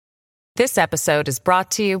This episode is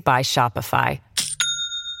brought to you by Shopify.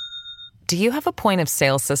 Do you have a point of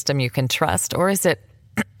sale system you can trust, or is it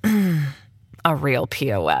a real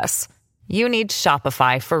POS? You need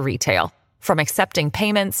Shopify for retail. From accepting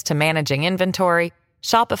payments to managing inventory,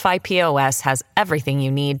 Shopify POS has everything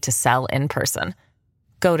you need to sell in person.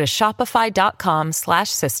 Go to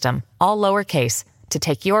shopify.com/system, all lowercase, to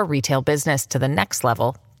take your retail business to the next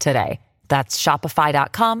level today. That's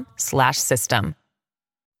shopify.com/system.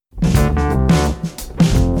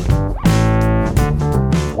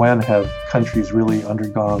 When have countries really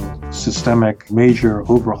undergone systemic major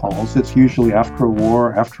overhauls? It's usually after a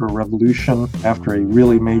war, after a revolution, after a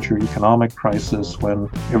really major economic crisis, when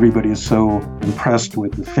everybody is so impressed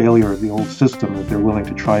with the failure of the old system that they're willing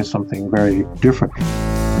to try something very different.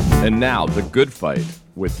 And now, The Good Fight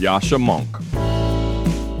with Yascha Mounk.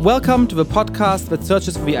 Welcome to the podcast that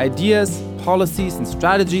searches for the ideas, policies, and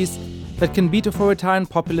strategies that can beat authoritarian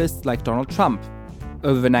populists like Donald Trump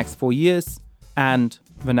over the next 4 years and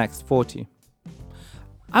the next 40.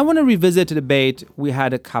 I want to revisit a debate we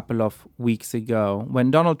had a couple of weeks ago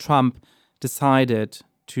when Donald Trump decided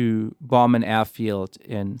to bomb an airfield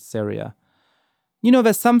in Syria. You know,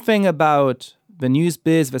 there's something about the news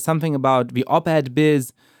biz, there's something about the op-ed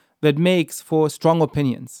biz that makes for strong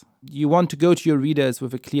opinions. You want to go to your readers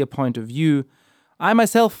with a clear point of view. I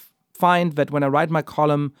myself find that when I write my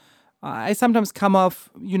column, I sometimes come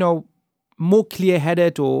off, more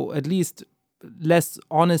clear-headed, or at least less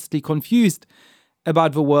honestly confused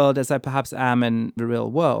about the world as I perhaps am in the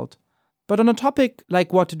real world. But on a topic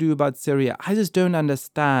like what to do about Syria, I just don't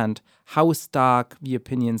understand how stark the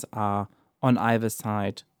opinions are on either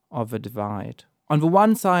side of the divide. On the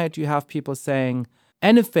one side, you have people saying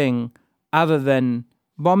anything other than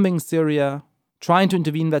bombing Syria, trying to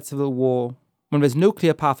intervene in that civil war, when there's no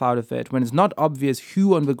clear path out of it, when it's not obvious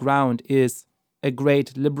who on the ground is a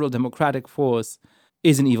great liberal democratic force,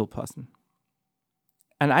 is an evil person.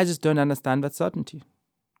 And I just don't understand that certainty.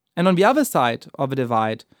 And on the other side of the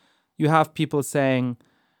divide, you have people saying,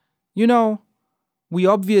 we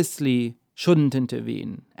obviously shouldn't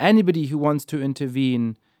intervene. Anybody who wants to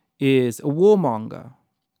intervene is a warmonger,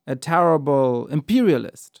 a terrible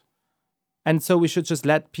imperialist. And so we should just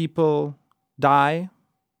let people die,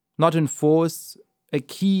 not enforce a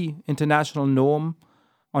key international norm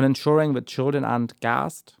on ensuring that children aren't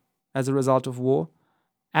gassed as a result of war.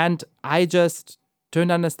 And I just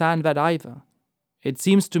don't understand that either. It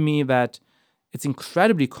seems to me that it's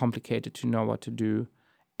incredibly complicated to know what to do.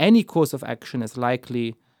 Any course of action is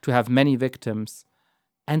likely to have many victims.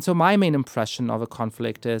 And so my main impression of a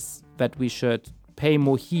conflict is that we should pay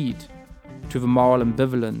more heed to the moral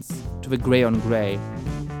ambivalence, to the grey on grey,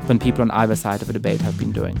 than people on either side of the debate have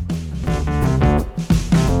been doing.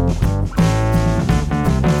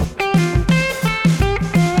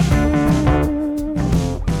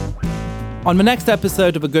 On the next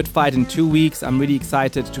episode of A Good Fight in 2 weeks, I'm really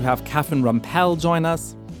excited to have Catherine Rumpel join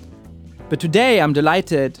us. But today, I'm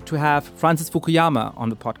delighted to have Francis Fukuyama on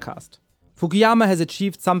the podcast. Fukuyama has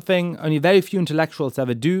achieved something only very few intellectuals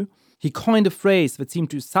ever do. He coined a phrase that seemed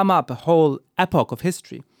to sum up a whole epoch of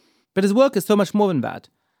history. But his work is so much more than that.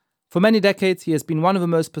 For many decades, he has been one of the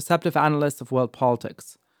most perceptive analysts of world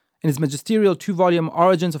politics. In his magisterial 2-volume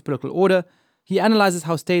Origins of Political Order, he analyzes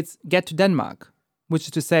how states get to Denmark, which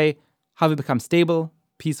is to say, how they become stable,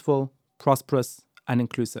 peaceful, prosperous, and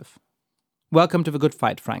inclusive. Welcome to The Good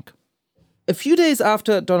Fight, Frank. A few days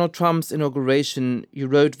after Donald Trump's inauguration, you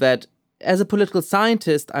wrote that, as a political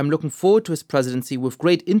scientist, I'm looking forward to his presidency with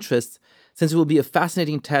great interest, since it will be a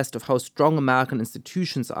fascinating test of how strong American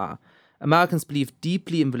institutions are. Americans believe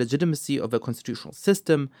deeply in the legitimacy of their constitutional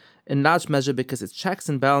system, in large measure because its checks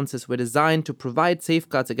and balances were designed to provide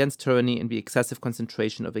safeguards against tyranny and the excessive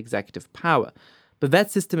concentration of executive power. But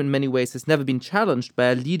that system in many ways has never been challenged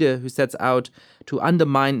by a leader who sets out to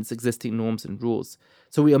undermine its existing norms and rules.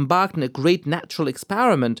 So we embarked on a great natural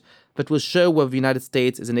experiment that will show whether the United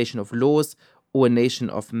States is a nation of laws or a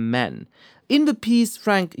nation of men. In the piece,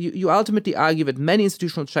 Frank, you ultimately argue that many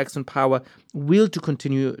institutional checks on power will to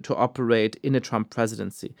continue to operate in a Trump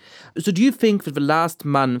presidency. So do you think that the last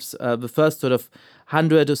months, the first sort of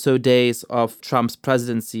 100 or so days of Trump's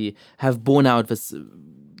presidency have borne out this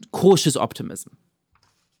cautious optimism?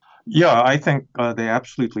 Yeah, I think they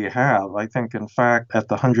absolutely have. I think, in fact, at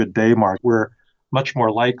the 100-day mark, we're much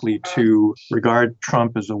more likely to regard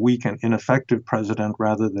Trump as a weak and ineffective president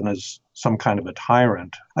rather than as some kind of a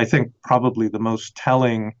tyrant. I think probably the most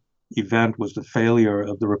telling event was the failure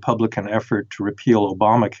of the Republican effort to repeal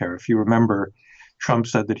Obamacare. If you remember, Trump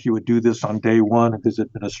said that he would do this on day one of his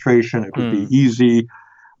administration. It would be easy.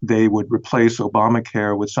 they would replace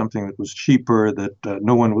Obamacare with something that was cheaper, that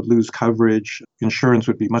no one would lose coverage, insurance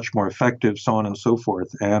would be much more effective, so on and so forth.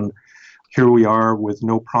 And here we are with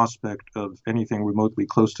no prospect of anything remotely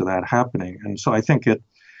close to that happening. And so I think it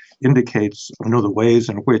indicates, the ways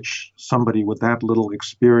in which somebody with that little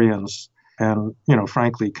experience and,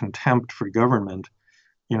 frankly, contempt for government,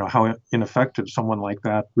 how ineffective someone like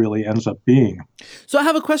that really ends up being. So I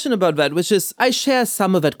have a question about that, which is I share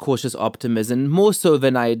some of that cautious optimism, more so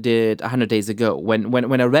than I did 100 days ago.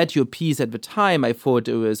 When I read your piece at the time, I thought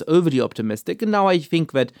it was overly optimistic. And now I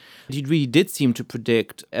think that you really did seem to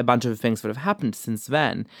predict a bunch of things that have happened since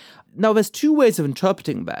then. Now, there's two ways of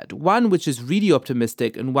interpreting that. One which is really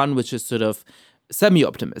optimistic and one which is sort of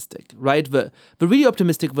semi-optimistic, right? The really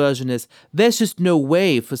optimistic version is there's just no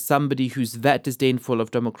way for somebody who's that disdainful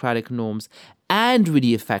of democratic norms and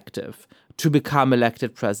really effective to become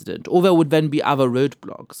elected president, or there would then be other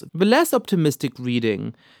roadblocks. The less optimistic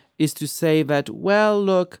reading is to say that, well,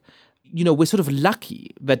 look, we're sort of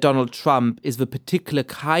lucky that Donald Trump is the particular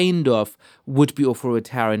kind of would-be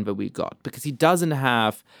authoritarian that we got, because he doesn't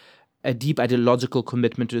have a deep ideological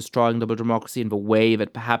commitment to destroying liberal democracy in the way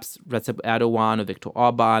that perhaps Recep Erdogan or Viktor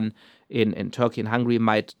Orban in Turkey and Hungary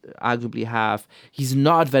might arguably have. He's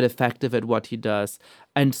not that effective at what he does.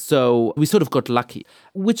 And so we sort of got lucky.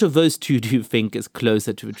 Which of those two do you think is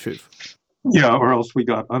closer to the truth? Yeah, or else we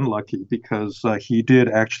got unlucky, because he did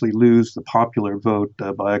actually lose the popular vote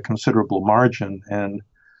by a considerable margin. And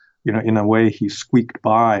in a way, he squeaked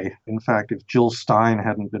by. In fact, if Jill Stein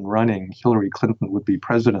hadn't been running, Hillary Clinton would be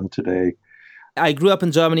president today. I grew up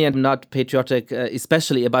in Germany and not patriotic,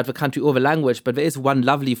 especially about the country or the language, but there is one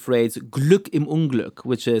lovely phrase, Glück im Unglück,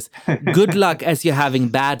 which is good luck as you're having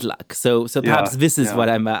bad luck. So perhaps this is what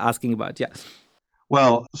I'm asking about, yeah.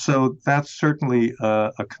 Well, so that's certainly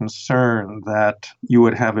a concern that you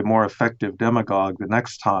would have a more effective demagogue the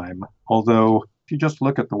next time, although if you just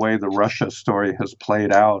look at the way the Russia story has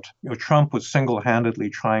played out, Trump was single-handedly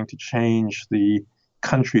trying to change the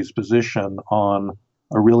country's position on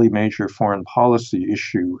a really major foreign policy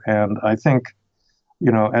issue. And I think,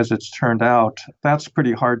 as it's turned out, that's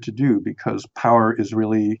pretty hard to do because power is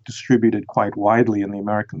really distributed quite widely in the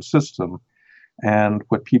American system. And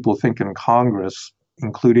what people think in Congress,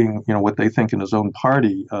 including, what they think in his own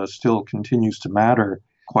party, still continues to matter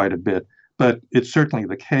quite a bit. But it's certainly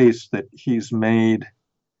the case that he's made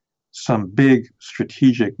some big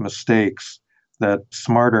strategic mistakes that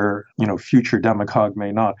smarter, future demagogue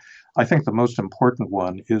may not. I think the most important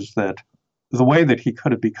one is that the way that he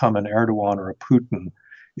could have become an Erdogan or a Putin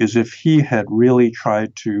is if he had really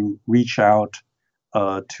tried to reach out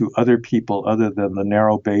to other people other than the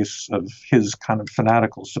narrow base of his kind of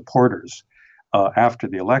fanatical supporters after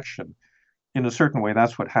the election. In a certain way,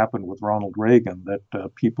 that's what happened with Ronald Reagan, that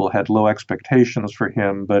people had low expectations for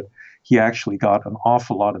him, but he actually got an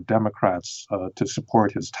awful lot of Democrats to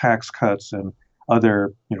support his tax cuts and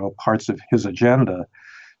other, parts of his agenda.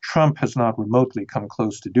 Trump has not remotely come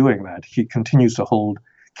close to doing that. He continues to hold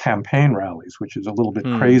campaign rallies, which is a little bit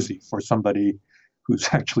crazy for somebody who's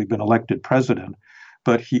actually been elected president.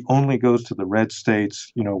 But he only goes to the red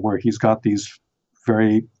states, where he's got these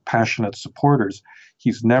very passionate supporters.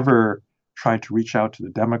 He's never tried to reach out to the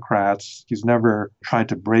Democrats. He's never tried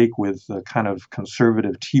to break with the kind of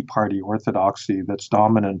conservative Tea Party orthodoxy that's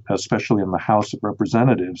dominant, especially in the House of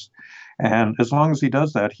Representatives. And as long as he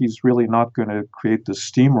does that, he's really not going to create this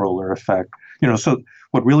steamroller effect. So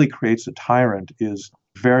what really creates a tyrant is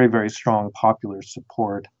very, very strong popular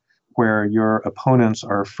support where your opponents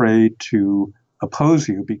are afraid to oppose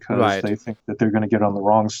you because they think that they're going to get on the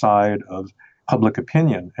wrong side of public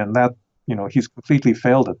opinion. And that, he's completely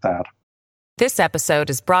failed at that. This episode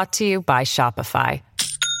is brought to you by Shopify.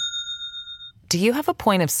 Do you have a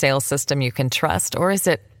point of sale system you can trust, or is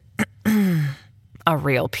it a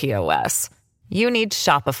real POS? You need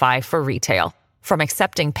Shopify for retail. From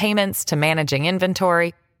accepting payments to managing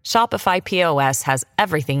inventory, Shopify POS has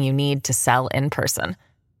everything you need to sell in person.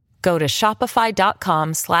 Go to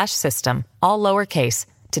shopify.com/system, all lowercase,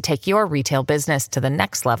 to take your retail business to the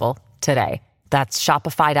next level today. That's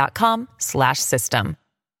shopify.com/system.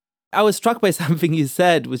 I was struck by something you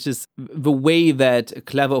said, which is the way that a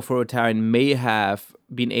clever authoritarian may have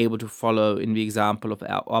been able to follow in the example of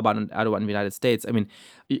Orban and Erdogan in the United States. I mean,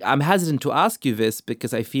 I'm hesitant to ask you this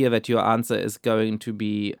because I fear that your answer is going to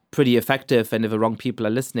be pretty effective, and if the wrong people are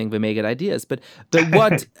listening, they may get ideas. But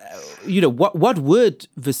what, what would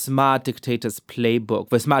the smart dictator's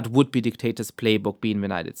playbook, the smart would-be dictator's playbook be in the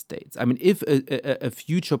United States? I mean, if a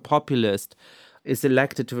future populist is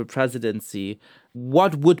elected to the presidency,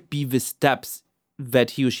 what would be the steps that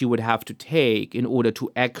he or she would have to take in order to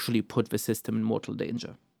actually put the system in mortal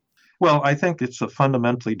danger? Well, I think it's a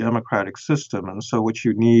fundamentally democratic system. And so what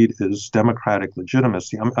you need is democratic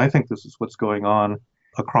legitimacy. I think this is what's going on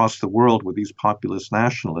across the world with these populist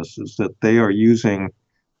nationalists, is that they are using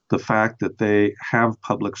the fact that they have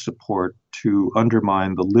public support to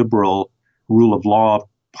undermine the liberal rule of law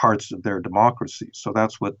parts of their democracy. So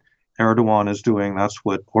that's what Erdogan is doing. That's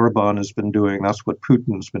what Orban has been doing. That's what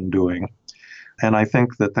Putin's been doing. And I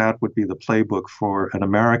think that that would be the playbook for an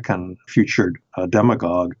American future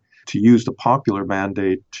demagogue, to use the popular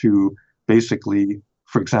mandate to basically,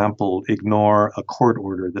 for example, ignore a court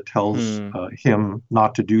order that tells him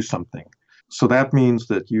not to do something. So that means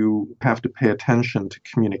that you have to pay attention to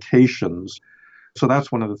communications. So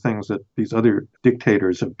that's one of the things that these other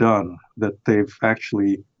dictators have done, that they've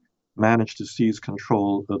actually managed to seize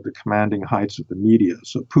control of the commanding heights of the media.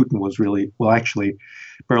 So Putin was really, well, actually,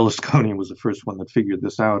 Berlusconi was the first one that figured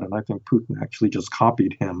this out, and I think Putin actually just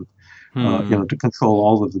copied him, to control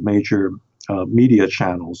all of the major media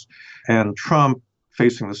channels. And Trump,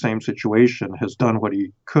 facing the same situation, has done what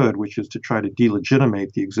he could, which is to try to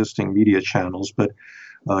delegitimate the existing media channels, but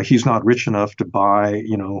he's not rich enough to buy,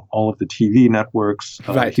 all of the TV networks.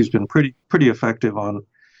 Right. He's been pretty effective on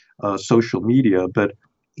social media, but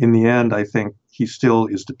in the end, I think he still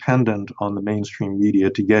is dependent on the mainstream media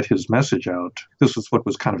to get his message out. This was what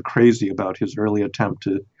was kind of crazy about his early attempt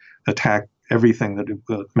to attack everything that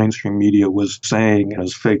the mainstream media was saying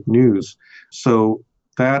as fake news. So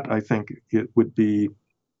that, I think, it would be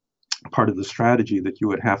part of the strategy that you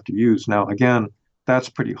would have to use. Now, again, that's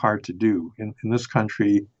pretty hard to do. In this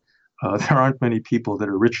country, there aren't many people that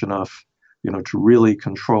are rich enough, to really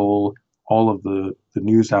control all of the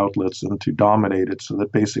news outlets and to dominate it, so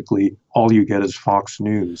that basically all you get is Fox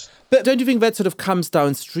News. But don't you think that sort of comes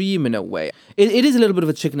downstream in a way? It is a little bit of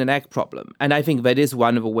a chicken and egg problem. And I think that is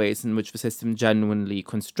one of the ways in which the system genuinely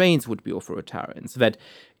constrains would-be authoritarians. That,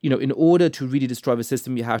 in order to really destroy the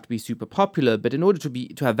system, you have to be super popular. But in order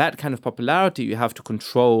to have that kind of popularity, you have to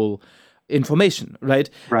control information, right?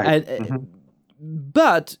 Right. And,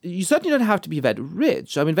 But you certainly don't have to be that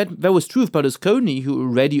rich. I mean, that was true of Berlusconi, who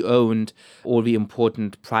already owned all the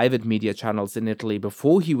important private media channels in Italy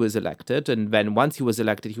before he was elected. And then once he was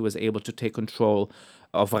elected, he was able to take control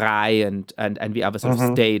of Rai and the other sort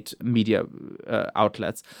of state media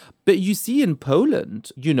outlets. But you see in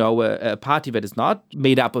Poland, a party that is not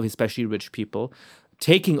made up of especially rich people,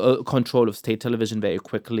 taking control of state television very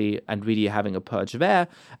quickly and really having a purge there,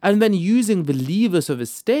 and then using the levers of the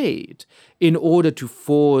state in order to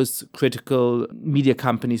force critical media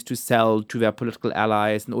companies to sell to their political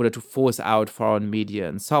allies, in order to force out foreign media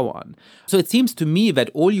and so on. So it seems to me that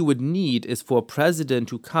all you would need is for a president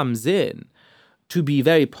who comes in to be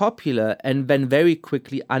very popular and then very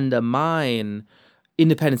quickly undermine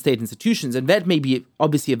independent state institutions. And that may be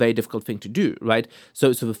obviously a very difficult thing to do, right?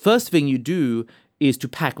 So the first thing you do is to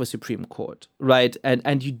pack the Supreme Court, right?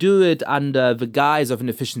 And you do it under the guise of an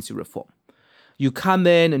efficiency reform. You come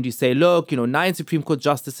in and you say, look, 9 Supreme Court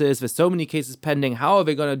justices, there's so many cases pending, how are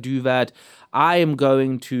they going to do that? I am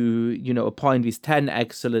going to, appoint these 10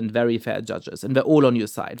 excellent, very fair judges, and they're all on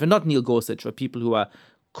your side. They're not Neil Gorsuch, they're people who are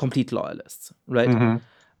complete loyalists, right? Mm-hmm.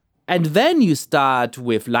 And then you start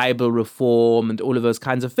with libel reform and all of those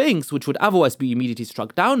kinds of things, which would otherwise be immediately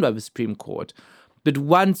struck down by the Supreme Court. But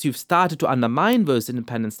once you've started to undermine those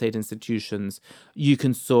independent state institutions, you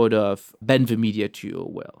can sort of bend the media to your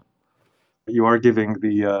will. You are giving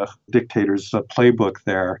the dictators a playbook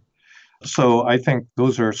there. So I think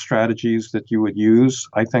those are strategies that you would use.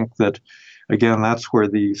 I think that, again, that's where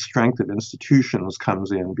the strength of institutions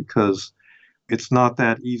comes in, because it's not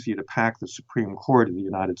that easy to pack the Supreme Court in the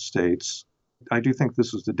United States. I do think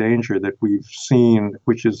this is the danger that we've seen,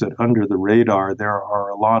 which is that under the radar, there are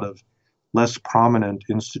a lot of less prominent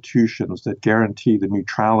institutions that guarantee the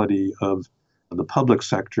neutrality of the public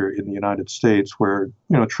sector in the United States, where,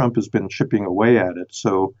 Trump has been chipping away at it.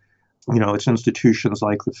 So, it's institutions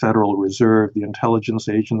like the Federal Reserve, the intelligence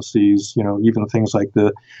agencies, even things like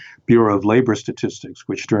the Bureau of Labor Statistics,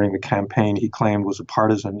 which during the campaign he claimed was a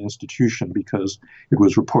partisan institution because it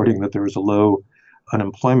was reporting that there was a low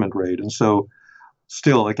unemployment rate. And so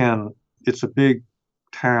still, again, it's a big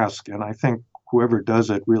task. And I think whoever does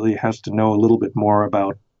it really has to know a little bit more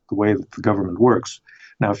about the way that the government works.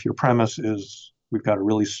 Now, if your premise is we've got a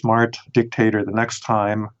really smart dictator the next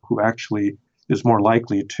time who actually is more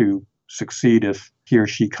likely to succeed if he or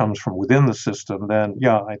she comes from within the system, then,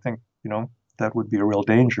 yeah, I think, that would be a real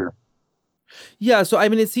danger. Yeah, so,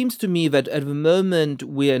 it seems to me that at the moment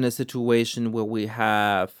we're in a situation where we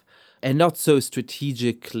have a not so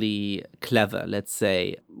strategically clever, let's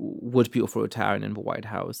say, would-be authoritarian in the White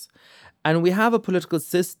House. And we have a political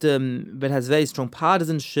system that has very strong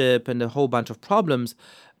partisanship and a whole bunch of problems,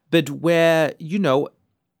 but where,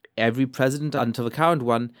 every president until the current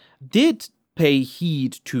one did pay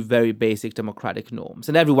heed to very basic democratic norms.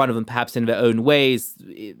 And every one of them, perhaps in their own ways,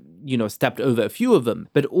 stepped over a few of them,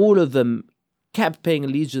 but all of them kept paying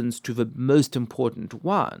allegiance to the most important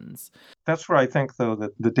ones. That's where I think, though,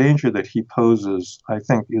 that the danger that he poses, I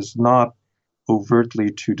think, is not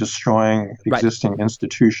overtly to destroying existing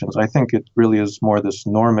institutions. I think it really is more this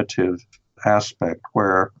normative aspect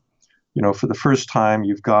where, for the first time,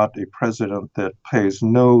 you've got a president that pays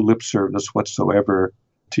no lip service whatsoever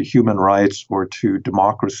to human rights or to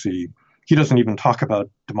democracy. He doesn't even talk about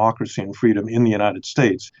democracy and freedom in the United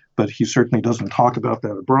States, but he certainly doesn't talk about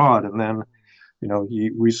that abroad. And then, he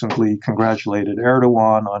recently congratulated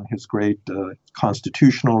Erdogan on his great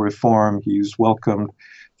constitutional reform. He's welcomed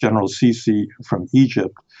General Sisi from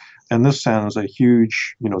Egypt. And this sends a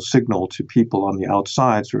huge, signal to people on the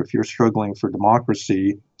outside. So if you're struggling for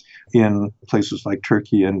democracy in places like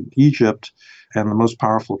Turkey and Egypt, and the most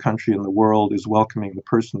powerful country in the world is welcoming the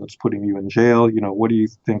person that's putting you in jail, what do you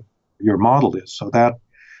think your model is? So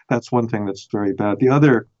that's one thing that's very bad. The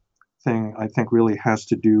other thing I think really has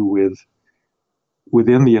to do with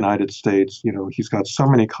within the United States, he's got so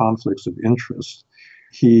many conflicts of interest.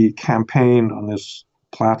 He campaigned on this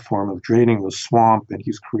platform of draining the swamp, and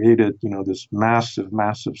he's created, this massive,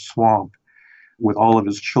 massive swamp with all of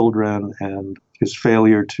his children, and his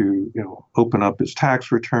failure to, open up his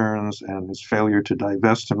tax returns, and his failure to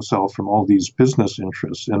divest himself from all these business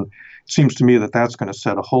interests. And it seems to me that that's going to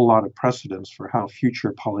set a whole lot of precedents for how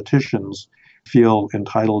future politicians feel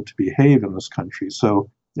entitled to behave in this country. So,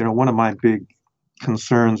 one of my big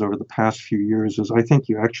concerns over the past few years is I think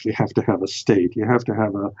you actually have to have a state. You have to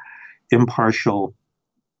have a impartial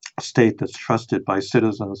state that's trusted by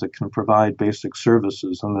citizens, that can provide basic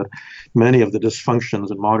services, and that many of the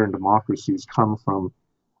dysfunctions in modern democracies come from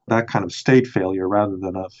that kind of state failure rather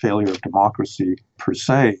than a failure of democracy per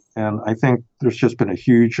se. And I think there's just been a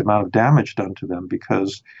huge amount of damage done to them,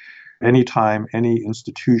 because anytime any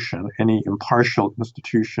institution, any impartial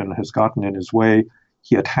institution has gotten in his way,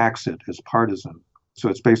 he attacks it as partisan. So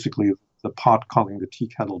it's basically the pot calling the tea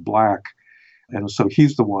kettle black. And so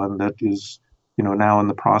he's the one that is, now in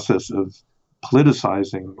the process of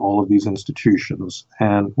politicizing all of these institutions.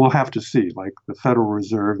 And we'll have to see, like the Federal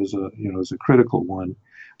Reserve is a critical one.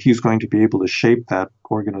 He's going to be able to shape that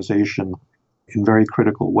organization in very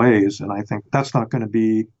critical ways. And I think that's not going to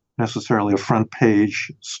be necessarily a front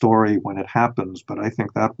page story when it happens, but I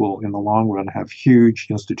think that will, in the long run, have huge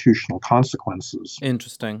institutional consequences.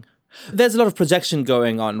 Interesting. There's a lot of projection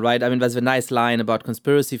going on, right? I mean, there's a nice line about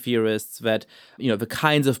conspiracy theorists that, the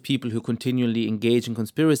kinds of people who continually engage in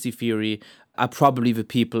conspiracy theory are probably the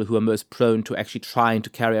people who are most prone to actually trying to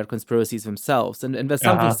carry out conspiracies themselves. And there's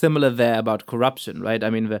something similar there about corruption, right? I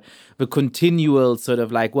mean, the continual sort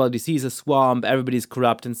of like, well, this is a swamp, everybody's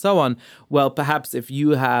corrupt and so on. Well, perhaps if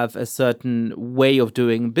you have a certain way of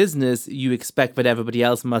doing business, you expect that everybody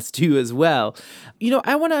else must do as well.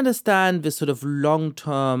 I want to understand this sort of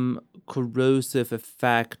long-term corrosive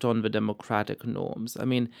effect on the democratic norms. I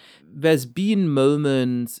mean, there's been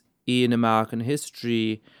moments in American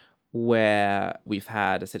history where we've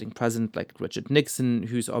had a sitting president like Richard Nixon,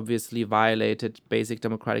 who's obviously violated basic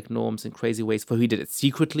democratic norms in crazy ways, for he did it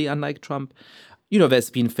secretly, unlike Trump. There's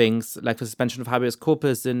been things like the suspension of habeas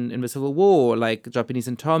corpus in the Civil War, like Japanese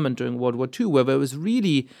internment during World War II, where there was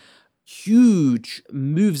really huge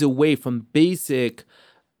moves away from basic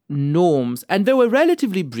norms, and they were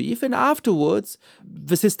relatively brief, and afterwards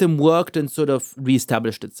the system worked and sort of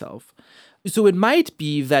reestablished itself. So it might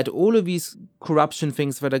be that all of these corruption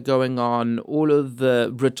things that are going on, all of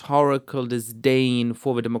the rhetorical disdain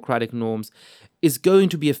for the democratic norms is going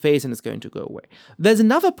to be a phase and it's going to go away. There's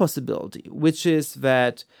another possibility, which is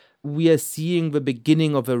that we are seeing the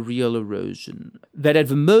beginning of a real erosion. That at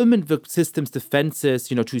the moment, the system's defenses,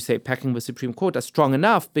 to say packing the Supreme Court are strong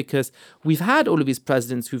enough because we've had all of these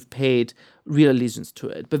presidents who've paid real allegiance to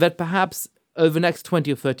it. But that perhaps over the next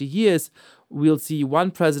 20 or 30 years, we'll see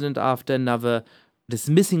one president after another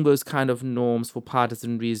dismissing those kind of norms for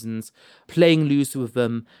partisan reasons, playing loose with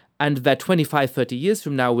them, and that 25, 30 years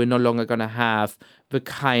from now, we're no longer going to have the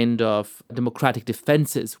kind of democratic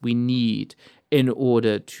defenses we need in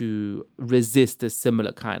order to resist a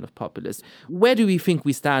similar kind of populism. Where do we think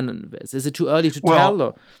we stand on this? Is it too early to tell?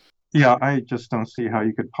 Or? Yeah, I just don't see how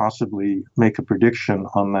you could possibly make a prediction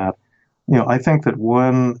on that. I think that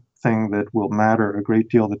one thing that will matter a great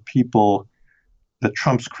deal that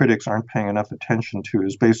Trump's critics aren't paying enough attention to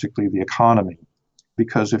is basically the economy.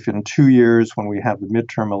 because if in 2 years when we have the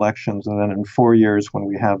midterm elections and then in 4 years when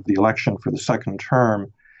we have the election for the second term,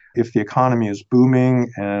 if the economy is booming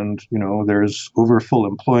and, there's over full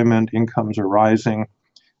employment, incomes are rising,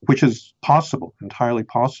 which is possible, entirely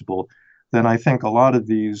possible, then I think a lot of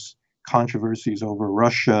these controversies over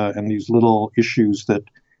Russia and these little issues that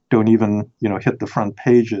don't even, hit the front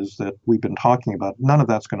pages that we've been talking about, none of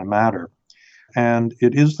that's going to matter. And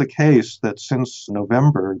it is the case that since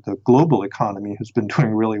November, the global economy has been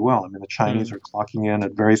doing really well. I mean, the Chinese are clocking in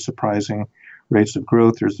at very surprising rates of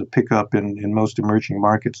growth. There's a pickup in most emerging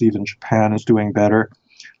markets. Even Japan is doing better.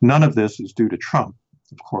 None of this is due to Trump,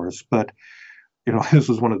 of course. But, this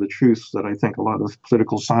is one of the truths that I think a lot of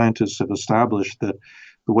political scientists have established, that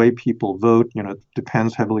the way people vote,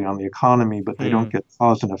 depends heavily on the economy, but they don't get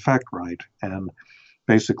cause and effect right. And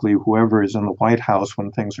basically, whoever is in the White House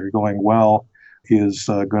when things are going well is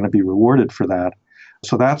going to be rewarded for that.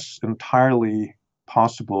 So that's entirely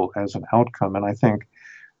possible as an outcome. And I think,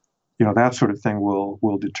 that sort of thing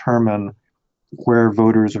will determine where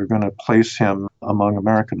voters are going to place him among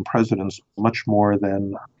American presidents much more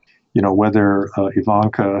than, whether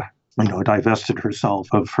Ivanka, divested herself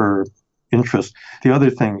of her interest. The other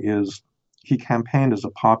thing is he campaigned as a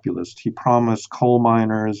populist. He promised coal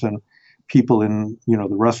miners and people in, the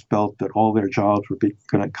Rust Belt that all their jobs were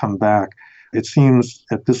going to come back. It seems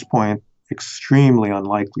at this point extremely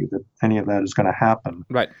unlikely that any of that is going to happen.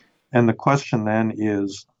 Right. And the question then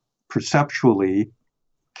is, perceptually,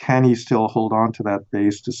 can he still hold on to that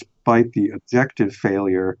base despite the objective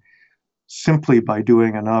failure, simply by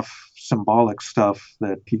doing enough symbolic stuff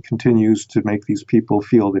that he continues to make these people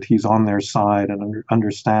feel that he's on their side and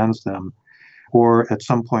understands them? Or at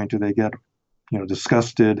some point do they get,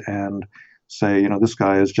 disgusted and say, this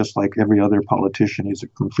guy is just like every other politician. He's a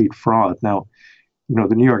complete fraud. Now,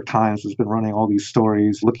 the New York Times has been running all these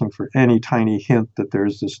stories looking for any tiny hint that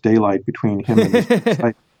there's this daylight between him and his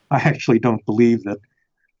I actually don't believe that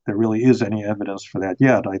there really is any evidence for that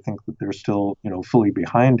yet. I think that they're still, fully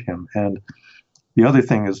behind him. And the other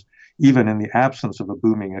thing is, even in the absence of a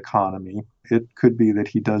booming economy, it could be that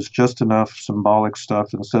he does just enough symbolic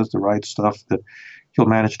stuff and says the right stuff that he'll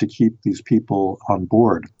manage to keep these people on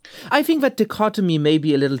board. I think that dichotomy may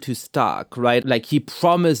be a little too stark, right? Like he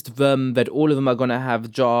promised them that all of them are going to have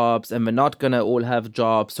jobs and we're not going to all have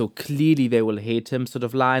jobs, so clearly they will hate him sort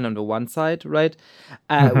of line on the one side, right?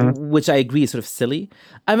 Which I agree is sort of silly.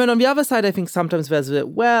 And then on the other side, I think sometimes there's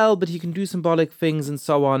but he can do symbolic things and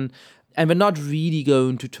so on, and we're not really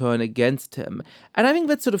going to turn against him. And I think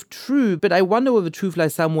that's sort of true, but I wonder whether the truth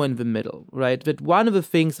lies somewhere in the middle, right? That one of the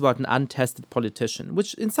things about an untested politician,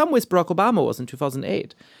 which in some ways Barack Obama was in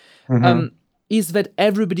 2008, is that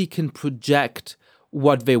everybody can project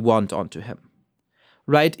what they want onto him,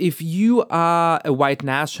 right? If you are a white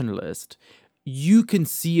nationalist, you can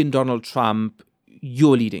see in Donald Trump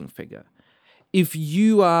your leading figure. If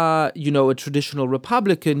you are, a traditional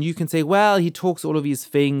Republican, you can say, well, he talks all of these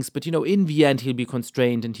things, but, in the end, he'll be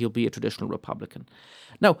constrained and he'll be a traditional Republican.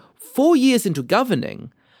 Now, 4 years into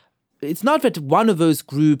governing, it's not that one of those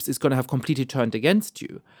groups is going to have completely turned against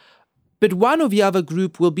you, but one or the other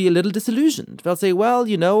group will be a little disillusioned. They'll say, well,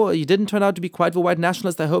 you didn't turn out to be quite the white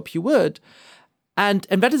nationalist I hope you would. And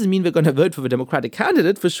that doesn't mean we're going to vote for the Democratic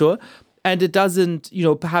candidate, for sure. And it doesn't,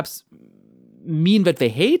 perhaps mean that they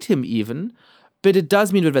hate him even. But it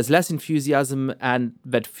does mean that there's less enthusiasm and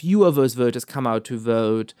that fewer of those voters come out to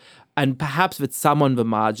vote, and perhaps that some on the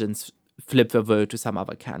margins flip their vote to some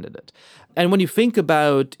other candidate. And when you think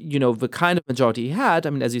about, the kind of majority he had, I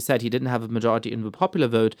mean, as you said, he didn't have a majority in the popular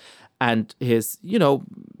vote, and his,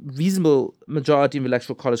 reasonable majority in the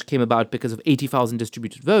Electoral College came about because of 80,000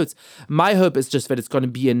 distributed votes. My hope is just that it's going to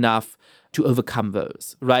be enough to overcome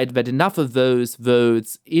those, right? That enough of those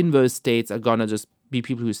votes in those states are going to just be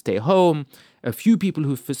people who stay home, a few people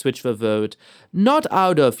who switch their vote, not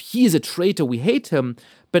out of he is a traitor, we hate him,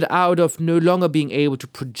 but out of no longer being able to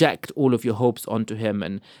project all of your hopes onto him,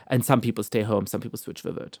 and some people stay home, some people switch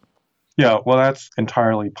their vote. Yeah, well, that's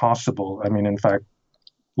entirely possible. I mean, in fact,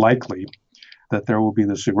 likely that there will be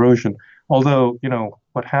this erosion. Although,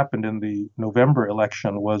 what happened in the November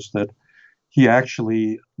election was that he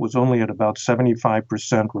actually was only at about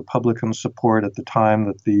 75% Republican support at the time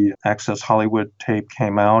that the Access Hollywood tape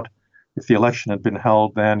came out. If the election had been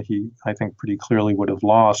held then, he, I think, pretty clearly would have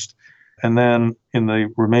lost. And then in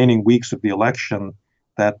the remaining weeks of the election,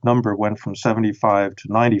 that number went from 75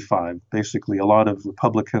 to 95. Basically, a lot of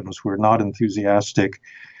Republicans who were not enthusiastic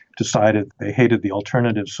decided they hated the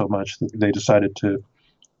alternative so much that they decided to,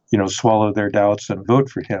 swallow their doubts and vote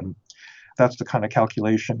for him. that's the kind of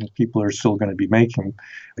calculation people are still going to be making.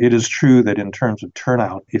 It is true that in terms of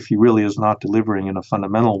turnout, if he really is not delivering in a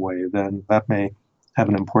fundamental way, then that may have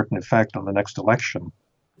an important effect on the next election.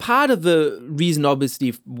 Part of the reason,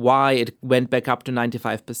 obviously, why it went back up to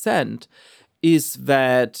 95% is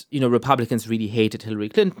that, Republicans really hated Hillary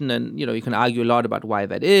Clinton. And, you can argue a lot about why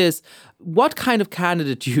that is. What kind of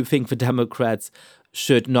candidate do you think the Democrats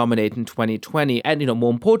should nominate in 2020? And,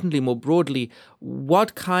 more importantly, more broadly,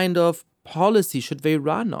 what kind of policy should they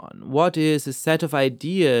run on? What is a set of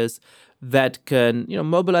ideas that can,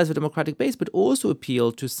 mobilize the Democratic base, but also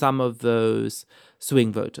appeal to some of those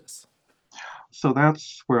swing voters? So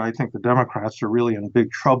that's where I think the Democrats are really in big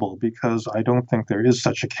trouble, because I don't think there is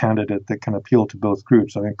such a candidate that can appeal to both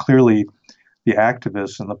groups. I mean, clearly the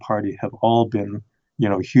activists in the party have all been,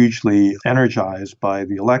 hugely energized by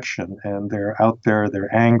the election, and they're out there,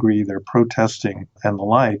 they're angry, they're protesting and the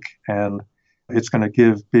like. And it's going to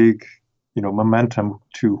give big, momentum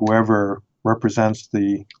to whoever represents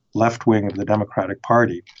the left wing of the Democratic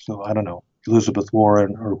Party. So I don't know, Elizabeth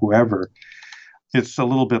Warren or whoever. It's a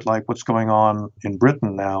little bit like what's going on in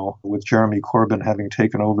Britain now with Jeremy Corbyn having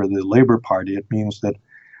taken over the Labour Party. It means that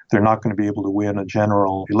they're not going to be able to win a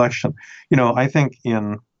general election. I think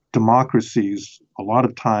in democracies, a lot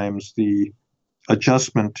of times the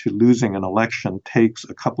adjustment to losing an election takes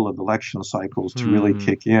a couple of election cycles to really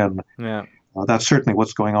kick in. Yeah. That's certainly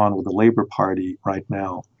what's going on with the Labour Party right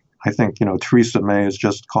now. I think, Theresa May has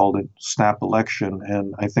just called it snap election,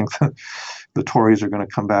 and I think the Tories are going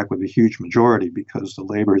to come back with a huge majority because the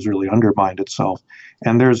Labour has really undermined itself.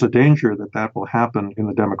 And there's a danger that that will happen in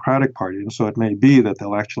the Democratic Party. And so it may be that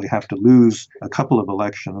they'll actually have to lose a couple of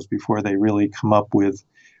elections before they really come up with,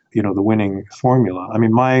 the winning formula. I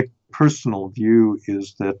mean, my personal view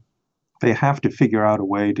is that they have to figure out a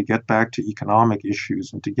way to get back to economic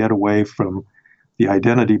issues and to get away from the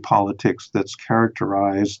identity politics that's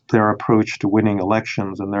characterized their approach to winning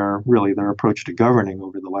elections and their approach to governing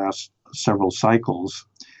over the last several cycles.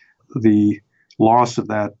 The loss of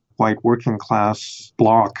that white working class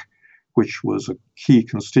bloc, which was a key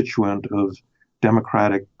constituent of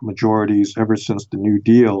Democratic majorities ever since the New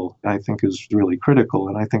Deal, I think is really critical.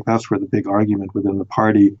 And I think that's where the big argument within the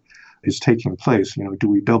party is taking place. Do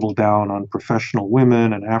we double down on professional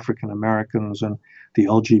women and African Americans and the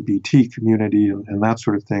LGBT community and that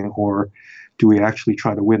sort of thing, or do we actually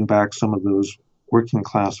try to win back some of those working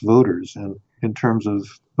class voters? And in terms of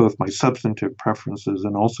both my substantive preferences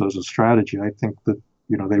and also as a strategy, I think that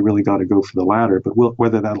they really got to go for the latter. But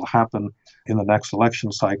whether that'll happen in the next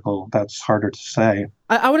election cycle, that's harder to say.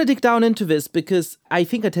 I want to dig down into this because I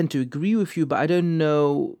think I tend to agree with you, but I don't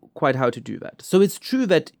know quite how to do that. So it's true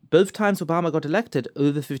that both times Obama got elected,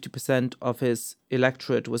 over 50% of his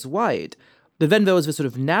electorate was white. But then there was this sort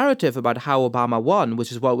of narrative about how Obama won,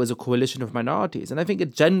 which is what was a coalition of minorities. And I think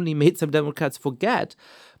it generally made some Democrats forget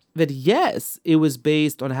that, yes, it was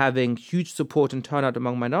based on having huge support and turnout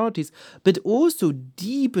among minorities, but also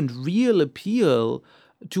deep and real appeal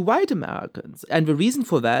to white Americans. And the reason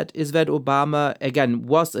for that is that Obama, again,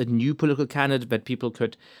 was a new political candidate that people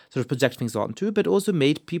could sort of project things onto, but also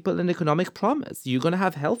made people an economic promise. You're going to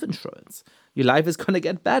have health insurance. Your life is going to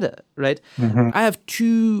get better, right? Mm-hmm. I have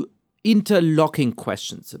two interlocking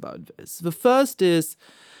questions about this. The first is,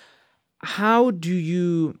 how do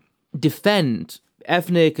you defend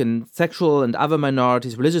ethnic and sexual and other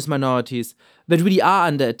minorities, religious minorities, that really are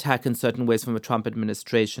under attack in certain ways from the Trump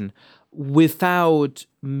administration without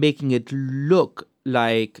making it look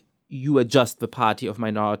like you are just the party of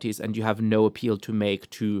minorities and you have no appeal to make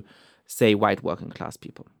to, say, white working class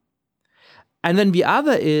people? And then the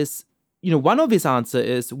other is, one obvious answer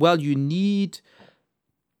is, well, you need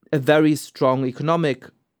a very strong economic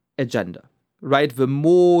agenda, right? The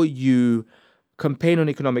more you campaign on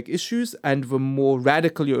economic issues and the more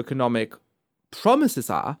radical your economic promises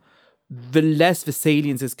are, the less the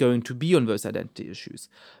salience is going to be on those identity issues.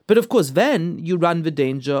 But of course, then you run the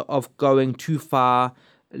danger of going too far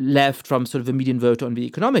left from sort of the median voter on the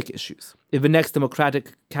economic issues. If the next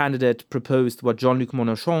Democratic candidate proposed what Jean-Luc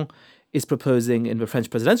Mélenchon is proposing in the French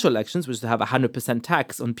presidential elections, which is to have 100%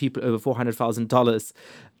 tax on people over $400,000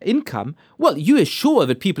 income, well, you assure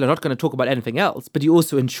that people are not going to talk about anything else, but you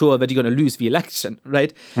also ensure that you're going to lose the election,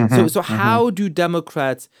 right? Mm-hmm, so how do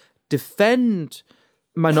Democrats defend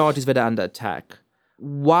minorities that are under attack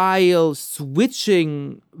while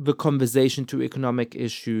switching the conversation to economic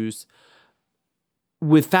issues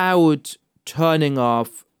without turning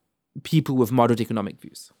off people with moderate economic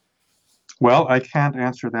views? Well, I can't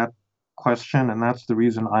answer that question, and that's the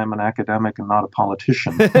reason I'm an academic and not a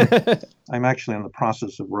politician. I'm actually in the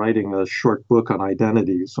process of writing a short book on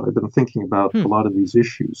identity, so I've been thinking about a lot of these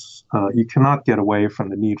issues. You cannot get away from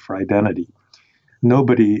the need for identity.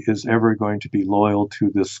 Nobody is ever going to be loyal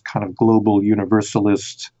to this kind of global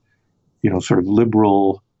universalist, sort of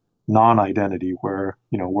liberal non-identity where,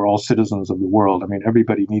 we're all citizens of the world. I mean,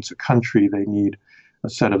 everybody needs a country. They need a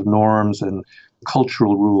set of norms and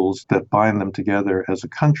cultural rules that bind them together as a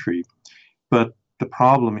country. But the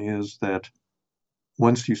problem is that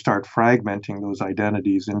once you start fragmenting those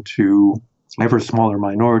identities into ever smaller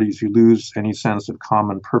minorities, you lose any sense of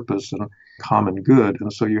common purpose and common good.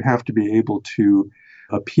 And so you have to be able to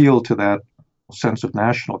appeal to that sense of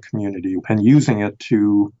national community and using it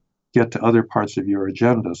to get to other parts of your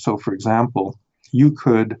agenda. So, for example, you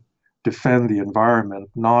could defend the environment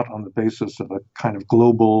not on the basis of a kind of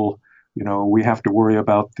global, we have to worry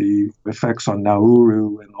about the effects on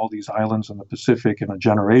Nauru and all these islands in the Pacific in a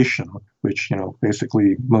generation, which,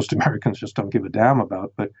 basically most Americans just don't give a damn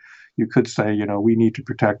about. But you could say, we need to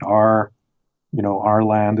protect our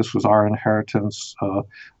land. This was our inheritance.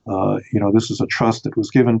 This is a trust that was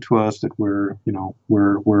given to us that we're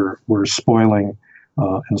spoiling,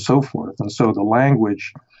 and so forth. And so the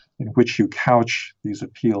language in which you couch these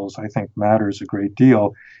appeals, I think, matters a great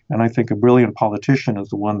deal. And I think a brilliant politician is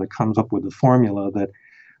the one that comes up with a formula that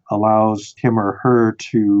allows him or her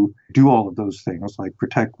to do all of those things, like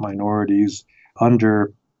protect minorities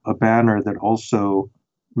under a banner that also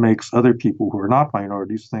makes other people who are not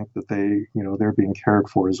minorities think that they're being cared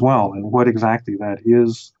for as well. And what exactly that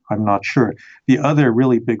is, I'm not sure. The other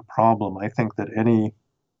really big problem I think that any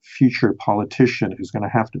future politician is going to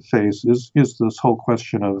have to face is this whole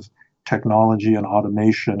question of technology and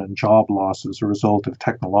automation and job loss as a result of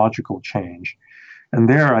technological change. And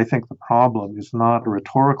there, I think the problem is not a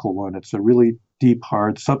rhetorical one. It's a really deep,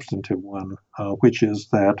 hard, substantive one, which is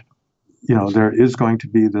that, there is going to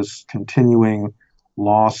be this continuing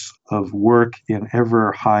loss of work in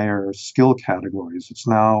ever higher skill categories. It's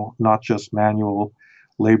now not just manual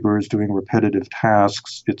laborers doing repetitive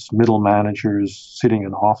tasks. It's middle managers sitting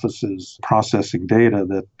in offices processing data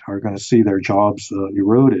that are going to see their jobs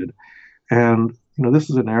eroded. And,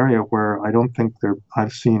 this is an area where I don't think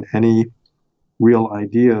I've seen any real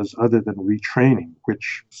ideas other than retraining,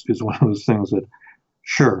 which is one of those things that,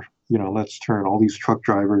 sure, let's turn all these truck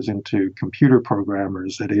drivers into computer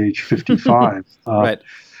programmers at age 55. Right.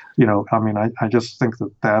 I just think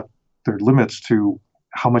that there are limits to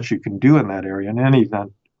how much you can do in that area. In any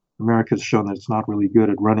event, America has shown that it's not really good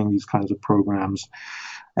at running these kinds of programs.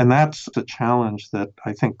 And that's a challenge that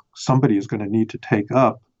I think somebody is going to need to take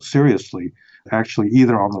up seriously, actually,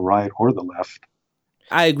 either on the right or the left.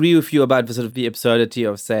 I agree with you about the absurdity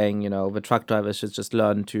of saying, the truck drivers should just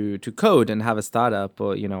learn to code and have a startup,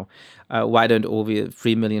 or, why don't all the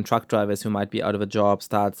 3 million truck drivers who might be out of a job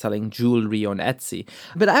start selling jewelry on Etsy?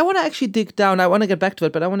 But I want to actually dig down. I want to get back to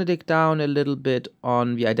it, but I want to dig down a little bit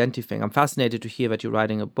on the identity thing. I'm fascinated to hear that you're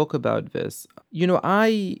writing a book about this.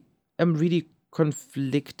 I am really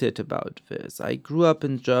conflicted about this. I grew up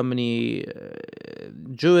in Germany,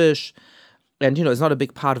 Jewish. And, it's not a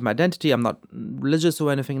big part of my identity. I'm not religious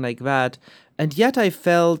or anything like that. And yet I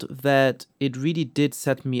felt that it really did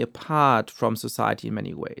set me apart from society in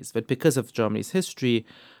many ways. That because of Germany's history,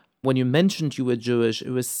 when you mentioned you were Jewish,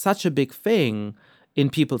 it was such a big thing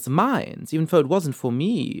in people's minds, even though it wasn't for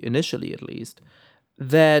me, initially at least,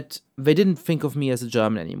 that they didn't think of me as a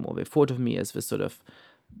German anymore. They thought of me as this sort of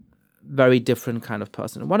very different kind of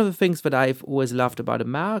person. And one of the things that I've always loved about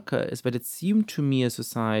America is that it seemed to me a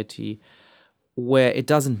society where it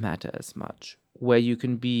doesn't matter as much, where you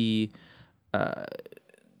can be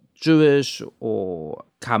Jewish or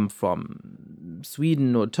come from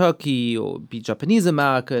Sweden or Turkey or be Japanese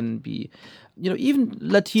American, be, even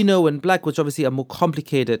Latino and Black, which obviously are more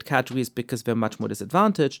complicated categories because they're much more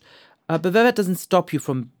disadvantaged, but that doesn't stop you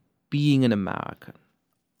from being an American.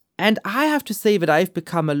 And I have to say that I've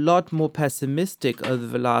become a lot more pessimistic over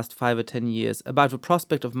the last 5 or 10 years about the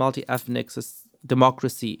prospect of multi-ethnic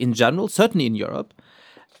democracy in general, certainly in Europe.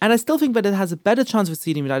 And I still think that it has a better chance of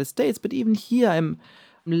succeeding in the United States, but even here I'm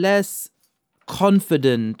less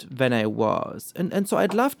confident than I was. And so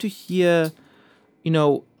I'd love to hear,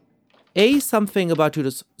 something about your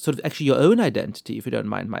sort of actually your own identity, if you don't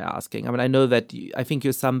mind my asking. I mean, I know that I think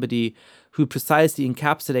you're somebody who precisely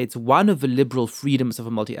encapsulates one of the liberal freedoms of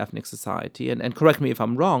a multi-ethnic society, and correct me if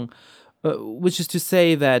I'm wrong, which is to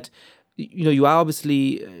say that you are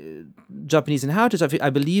obviously Japanese in heritage. I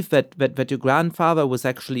believe that your grandfather was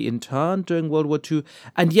actually interned during World War II,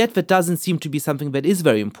 and yet that doesn't seem to be something that is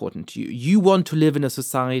very important to you. You want to live in a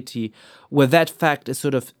society where that fact is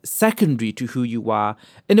sort of secondary to who you are,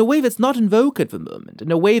 in a way that's not in vogue at the moment,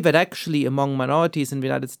 in a way that actually among minorities in the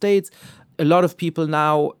United States, a lot of people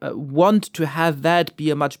now want to have that be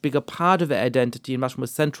a much bigger part of their identity and much more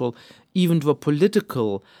central, even to a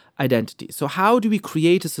political identity. So how do we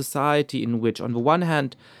create a society in which, on the one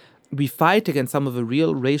hand, we fight against some of the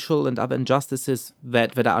real racial and other injustices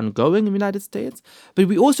that are ongoing in the United States, but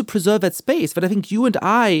we also preserve that space that I think you and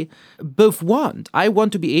I both want. I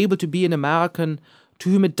want to be able to be an American to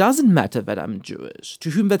whom it doesn't matter that I'm Jewish,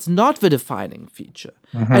 to whom that's not the defining feature.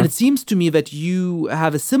 Mm-hmm. And it seems to me that you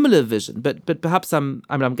have a similar vision, but perhaps I'm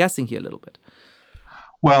guessing here a little bit.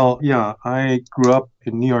 Well, yeah, I grew up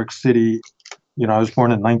in New York City. I was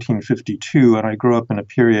born in 1952, and I grew up in a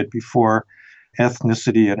period before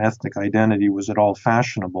ethnicity and ethnic identity was at all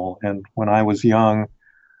fashionable. And when I was young,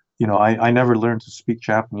 I never learned to speak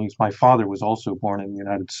Japanese. My father was also born in the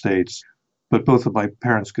United States, but both of my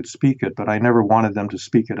parents could speak it. But I never wanted them to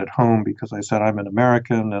speak it at home because I said I'm an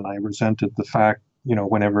American, and I resented the fact,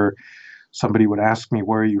 whenever somebody would ask me,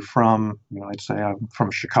 where are you from? I'd say I'm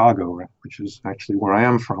from Chicago, which is actually where I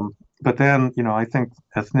am from. But then, I think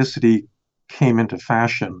ethnicity came into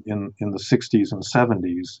fashion in the 60s and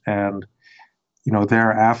 70s. And,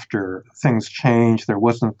 thereafter, things changed. There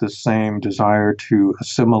wasn't the same desire to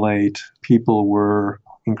assimilate. People were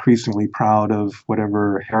increasingly proud of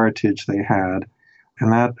whatever heritage they had.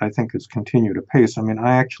 And that, I think, has continued apace.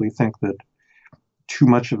 I actually think that too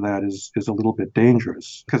much of that is a little bit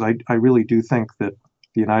dangerous, because I really do think that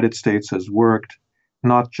the United States has worked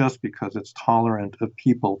not just because it's tolerant of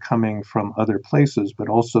people coming from other places, but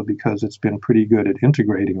also because it's been pretty good at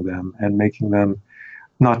integrating them and making them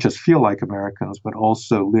not just feel like Americans, but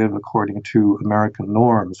also live according to American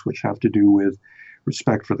norms, which have to do with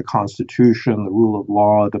respect for the Constitution, the rule of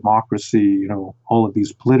law, democracy, all of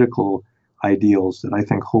these political ideals that I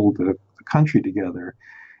think hold the country together.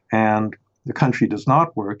 And the country does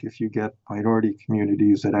not work if you get minority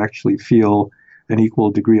communities that actually feel an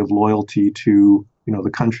equal degree of loyalty to the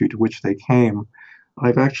country to which they came.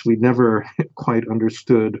 I've actually never quite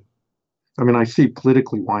understood. I see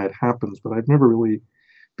politically why it happens, but I've never really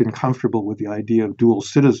been comfortable with the idea of dual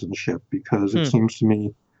citizenship, because it seems to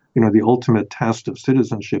me, the ultimate test of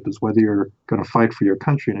citizenship is whether you're going to fight for your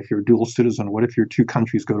country. And if you're a dual citizen, what if your two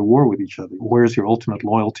countries go to war with each other? Where's your ultimate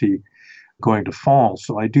loyalty going to fall?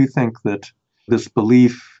 So I do think that this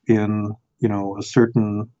belief in, a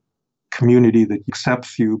certain community that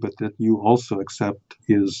accepts you, but that you also accept,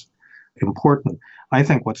 is important. I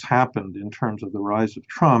think what's happened in terms of the rise of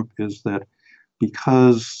Trump is that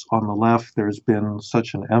because on the left there's been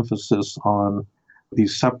such an emphasis on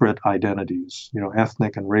these separate identities,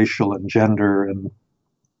 ethnic and racial and gender and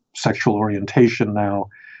sexual orientation now,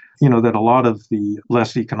 that a lot of the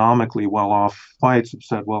less economically well-off whites have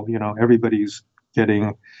said, well, everybody's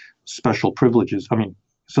getting special privileges.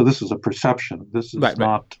 So this is a perception. This is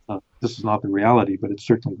not the reality, but it's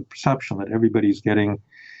certainly the perception that everybody's getting,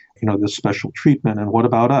 this special treatment. And what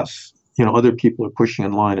about us? Other people are pushing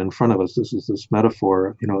in line in front of us. This is this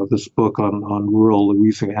metaphor, of this book on rural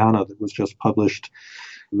Louisiana that was just published.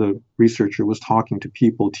 The researcher was talking to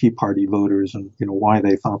people, Tea Party voters, and why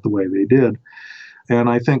they thought the way they did. And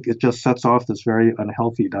I think it just sets off this very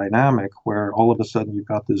unhealthy dynamic where all of a sudden you've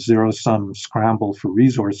got this zero-sum scramble for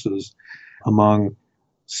resources among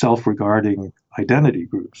self-regarding identity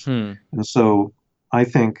groups. And so I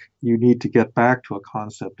think you need to get back to a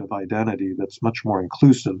concept of identity that's much more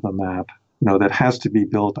inclusive than that, that has to be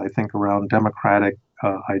built, I think, around democratic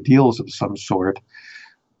ideals of some sort.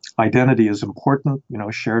 Identity is important,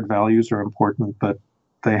 shared values are important, but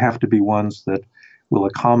they have to be ones that will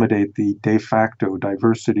accommodate the de facto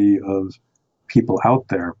diversity of people out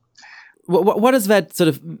there. What does that sort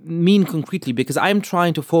of mean concretely? Because I'm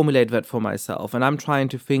trying to formulate that for myself, and I'm trying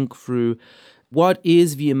to think through what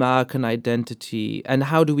is the American identity and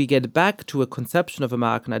how do we get back to a conception of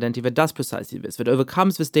American identity that does precisely this, that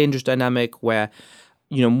overcomes this dangerous dynamic where,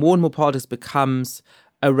 more and more politics becomes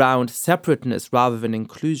around separateness rather than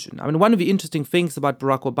inclusion. One of the interesting things about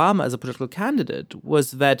Barack Obama as a political candidate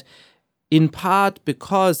was that, in part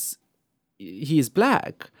because he is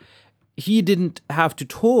black, he didn't have to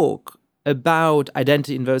talk about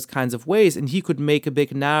identity in those kinds of ways, and he could make a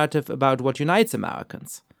big narrative about what unites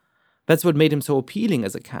Americans. That's what made him so appealing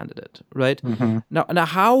as a candidate, right? Mm-hmm. Now,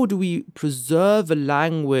 how do we preserve a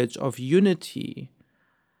language of unity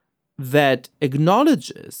that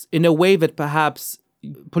acknowledges, in a way that perhaps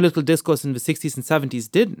political discourse in the 60s and 70s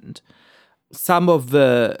didn't. Some of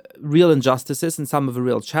the real injustices and some of the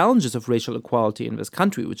real challenges of racial equality in this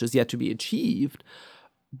country, which is yet to be achieved,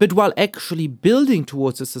 but while actually building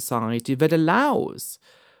towards a society that allows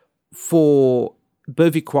for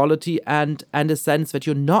both equality and a sense that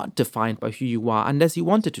you're not defined by who you are unless you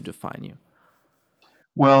want it to define you.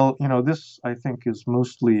 Well, this, I think, is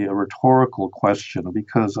mostly a rhetorical question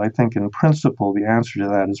because I think in principle the answer to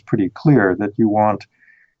that is pretty clear, that you want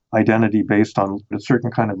identity based on a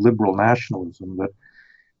certain kind of liberal nationalism, that,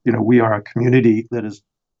 we are a community that is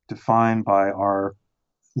defined by our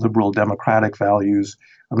liberal democratic values.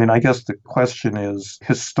 I mean, I guess the question is,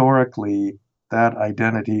 historically, that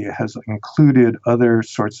identity has included other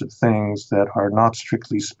sorts of things that are not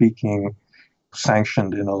strictly speaking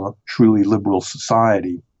sanctioned in a truly liberal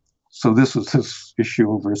society. So this is this issue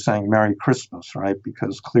over saying Merry Christmas, right?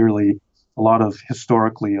 Because clearly a lot of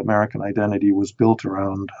historically American identity was built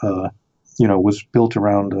around, a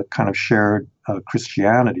kind of shared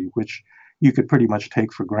Christianity, which you could pretty much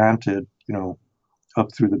take for granted,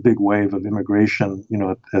 up through the big wave of immigration,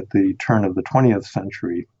 at the turn of the 20th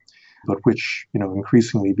century, but which,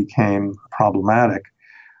 increasingly became problematic.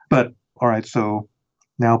 But all right, so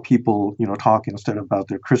now people, talk instead about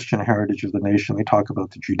their Christian heritage of the nation, they talk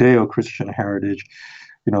about the Judeo-Christian heritage.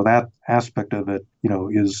 That aspect of it,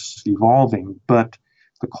 is evolving, but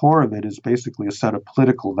the core of it is basically a set of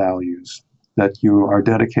political values that you are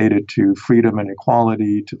dedicated to freedom and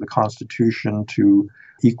equality, to the Constitution, to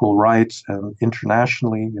equal rights, and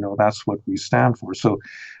internationally, that's what we stand for. So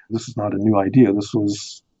this is not a new idea. This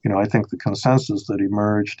was, I think, the consensus that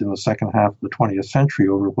emerged in the second half of the 20th century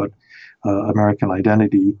over what American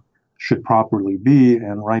identity should properly be.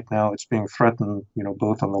 And right now it's being threatened,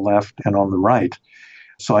 both on the left and on the right.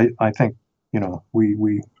 So I think,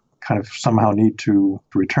 we kind of somehow need to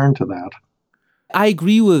return to that. I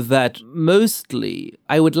agree with that mostly.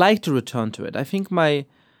 I would like to return to it. I think my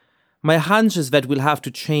hunch is that we'll have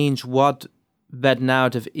to change what that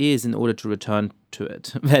narrative is in order to return to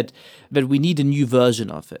it, that we need a new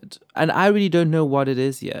version of it. And I really don't know what it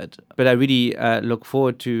is yet, but I really look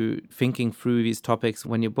forward to thinking through these topics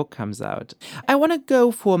when your book comes out. I want to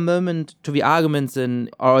go for a moment to the arguments in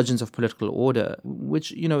Origins of Political Order,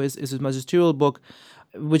 which, is a magisterial book,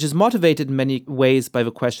 which is motivated in many ways by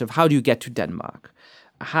the question of how do you get to Denmark?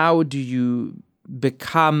 How do you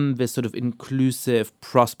become this sort of inclusive,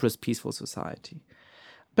 prosperous, peaceful society?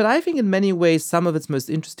 But I think in many ways, some of its most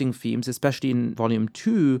interesting themes, especially in Volume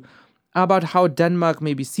 2, are about how Denmark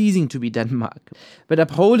may be ceasing to be Denmark. But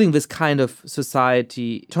upholding this kind of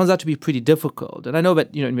society turns out to be pretty difficult. And I know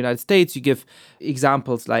that, in the United States, you give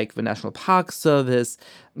examples like the National Park Service,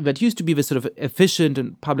 that used to be this sort of efficient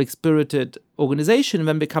and public-spirited organization, and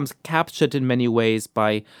then becomes captured in many ways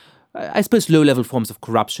by, I suppose, low-level forms of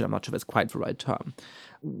corruption. I'm not sure that's quite the right term.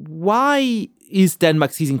 Why is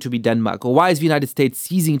Denmark ceasing to be Denmark? Or why is the United States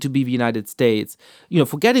ceasing to be the United States?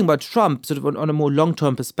 Forgetting about Trump, sort of on a more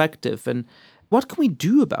long-term perspective. And what can we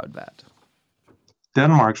do about that?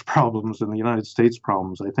 Denmark's problems and the United States'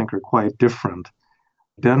 problems, I think, are quite different.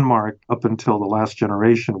 Denmark, up until the last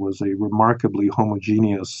generation, was a remarkably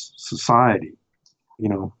homogeneous society.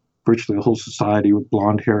 Virtually a whole society with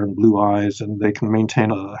blonde hair and blue eyes, and they can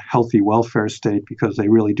maintain a healthy welfare state because they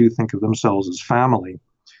really do think of themselves as family.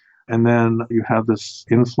 And then you have this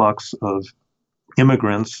influx of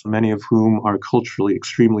immigrants, many of whom are culturally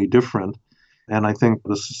extremely different. And I think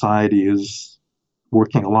the society is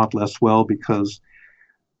working a lot less well because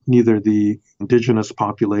neither the indigenous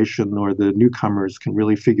population nor the newcomers can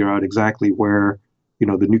really figure out exactly where,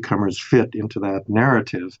 the newcomers fit into that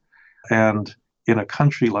narrative. And in a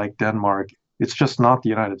country like Denmark, it's just not the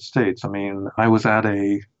United States. I mean, I was at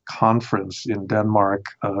a conference in Denmark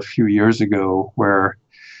a few years ago where,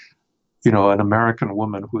 an American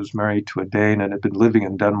woman who was married to a Dane and had been living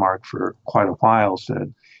in Denmark for quite a while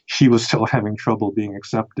said she was still having trouble being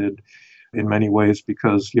accepted in many ways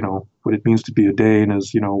because, what it means to be a Dane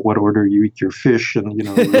is, what order you eat your fish and,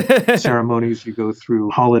 the ceremonies you go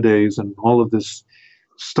through, holidays and all of this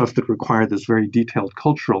stuff that require this very detailed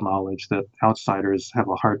cultural knowledge that outsiders have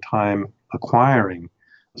a hard time acquiring.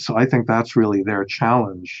 So I think that's really their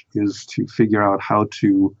challenge, is to figure out how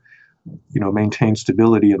to, maintain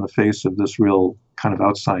stability in the face of this real kind of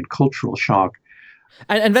outside cultural shock.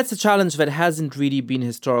 And that's a challenge that hasn't really been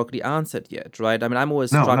historically answered yet, right? I mean, I'm always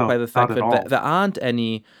struck by the fact that there aren't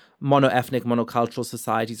any mono-ethnic, monocultural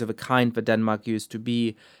societies of a kind that Denmark used to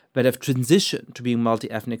be that have transitioned to being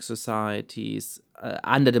multi-ethnic societies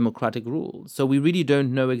under democratic rule. So we really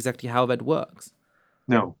don't know exactly how that works.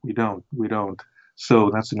 No, we don't. So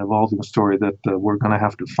that's an evolving story that we're going to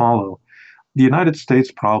have to follow. The United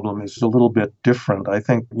States problem is a little bit different. I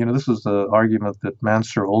think, this is the argument that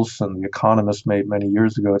Mansur Olson, the economist, made many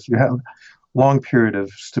years ago. If you have a long period of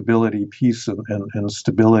stability, peace, and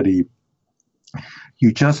stability,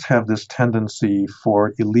 you just have this tendency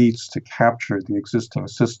for elites to capture the existing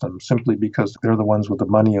system simply because they're the ones with the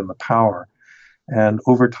money and the power. And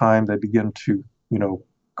over time, they begin to,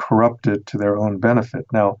 corrupt it to their own benefit.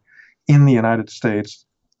 Now, in the United States,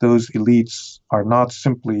 those elites are not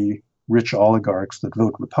simply rich oligarchs that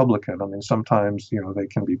vote Republican. I mean, sometimes, they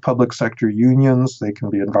can be public sector unions, they can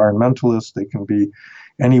be environmentalists, they can be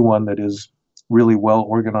anyone that is really well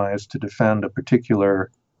organized to defend a particular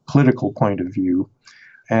political point of view.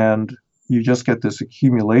 And you just get this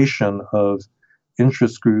accumulation of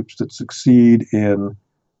interest groups that succeed in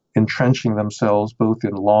entrenching themselves both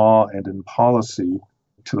in law and in policy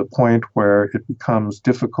to the point where it becomes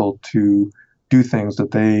difficult to do things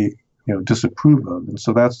that they disapprove of. And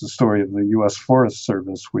so that's the story of the U.S. Forest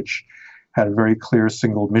Service, which had a very clear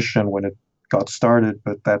single mission when it got started,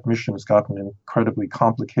 but that mission has gotten incredibly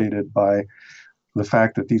complicated by the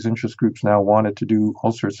fact that these interest groups now wanted to do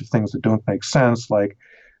all sorts of things that don't make sense, like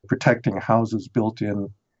protecting houses built in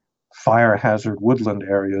fire hazard woodland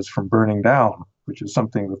areas from burning down, which is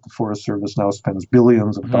something that the Forest Service now spends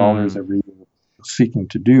billions of dollars every year seeking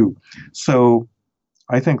to do. So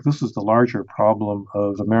I think this is the larger problem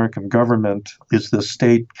of American government, is the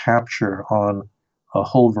state capture on a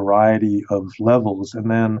whole variety of levels. And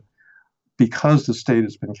then because the state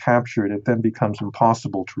has been captured, it then becomes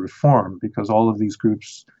impossible to reform because all of these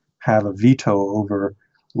groups have a veto over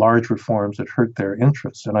large reforms that hurt their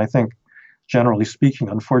interests. And I think, generally speaking,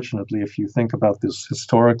 unfortunately, if you think about this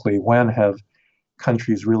historically, when have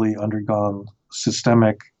countries really undergone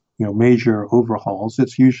systemic, major overhauls?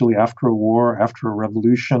 It's usually after a war, after a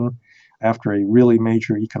revolution, after a really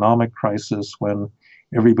major economic crisis, when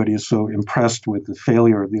everybody is so impressed with the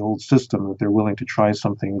failure of the old system that they're willing to try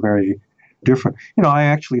something very different. I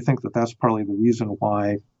actually think that that's probably the reason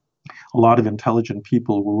why a lot of intelligent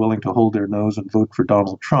people were willing to hold their nose and vote for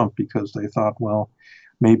Donald Trump, because they thought, well,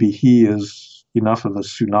 maybe he is enough of a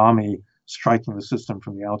tsunami striking the system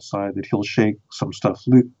from the outside that he'll shake some stuff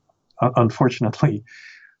loose. Unfortunately,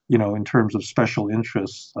 in terms of special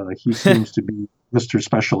interests, he seems to be Mr.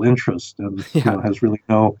 Special Interest and has really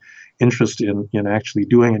no interest in actually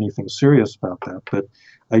doing anything serious about that. But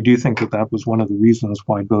I do think that was one of the reasons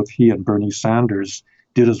why both he and Bernie Sanders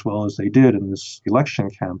did as well as they did in this election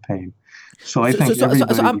campaign. So I think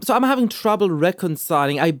I'm having trouble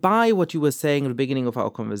reconciling. I buy what you were saying at the beginning of our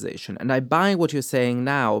conversation, and I buy what you're saying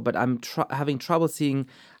now, but I'm having trouble seeing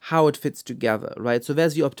how it fits together, right? So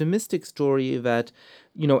there's the optimistic story that,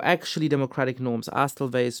 actually democratic norms are still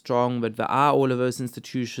very strong, but there are all of those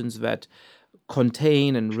institutions that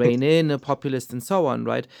contain and rein in a populist and so on,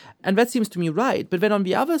 right? And that seems to me right. But then on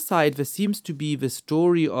the other side, there seems to be the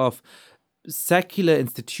story of secular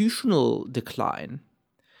institutional decline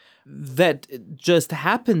that just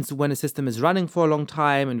happens when a system is running for a long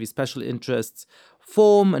time and these special interests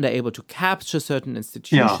form and are able to capture certain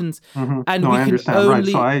institutions. Yeah. Mm-hmm. And no, we I can understand.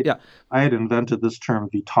 only... Right. So I had invented this term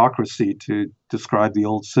vetocracy to describe the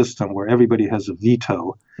old system where everybody has a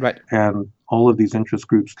veto. Right. And all of these interest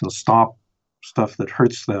groups can stop stuff that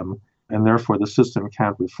hurts them, and therefore the system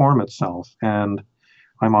can't reform itself. And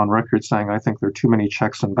I'm on record saying I think there are too many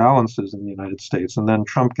checks and balances in the United States. And then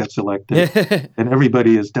Trump gets elected, and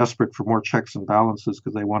everybody is desperate for more checks and balances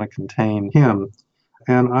because they want to contain him.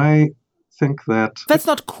 And I think that's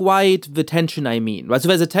not quite the tension I mean, right? So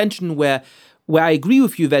there's a tension where I agree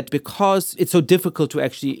with you that because it's so difficult to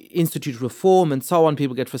actually institute reform and so on,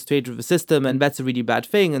 people get frustrated with the system, and that's a really bad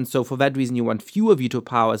thing. And so for that reason, you want fewer veto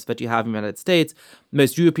powers that you have in the United States.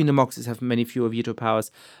 Most European democracies have many fewer veto powers.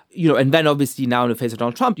 And then obviously now in the face of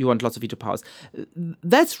Donald Trump, you want lots of veto powers.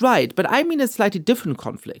 That's right. But I mean a slightly different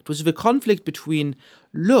conflict, which is the conflict between,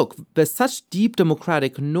 look, there's such deep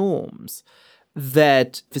democratic norms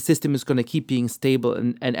that the system is going to keep being stable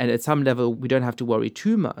and at some level we don't have to worry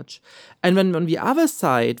too much. And then on the other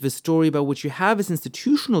side, the story by which you have this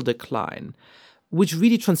institutional decline, which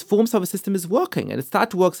really transforms how the system is working. And it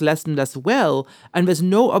starts to work less and less well, and there's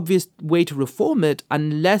no obvious way to reform it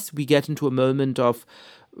unless we get into a moment of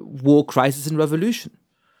war, crisis, and revolution.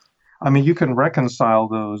 I mean, you can reconcile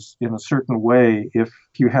those in a certain way if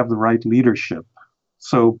you have the right leadership.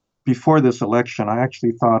 So before this election, I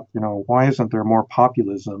actually thought, why isn't there more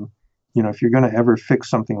populism? If you're going to ever fix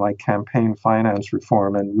something like campaign finance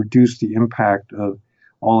reform and reduce the impact of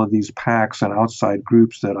all of these PACs and outside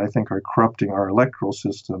groups that I think are corrupting our electoral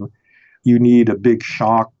system, you need a big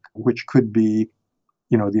shock, which could be,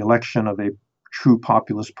 the election of a true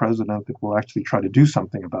populist president that will actually try to do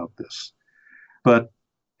something about this. but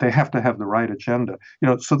they have to have the right agenda.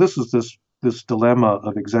 So this is this dilemma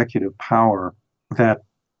of executive power that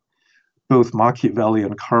both Machiavelli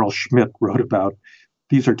and Carl Schmitt wrote about.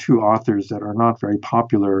 These are two authors that are not very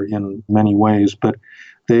popular in many ways, but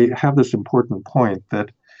they have this important point that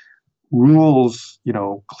rules,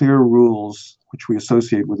 clear rules, which we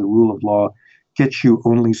associate with the rule of law, get you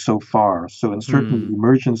only so far. So in certain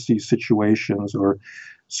emergency situations or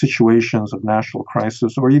situations of national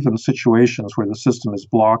crisis, or even situations where the system is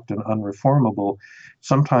blocked and unreformable,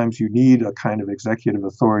 sometimes you need a kind of executive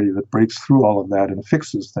authority that breaks through all of that and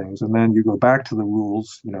fixes things. And then you go back to the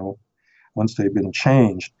rules, once they've been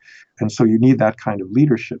changed. And so you need that kind of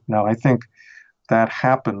leadership. Now, I think that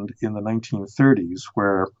happened in the 1930s,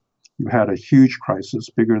 where you had a huge crisis,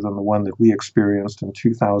 bigger than the one that we experienced in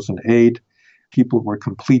 2008. People were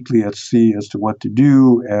completely at sea as to what to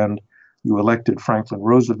do, and you elected Franklin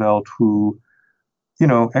Roosevelt, who,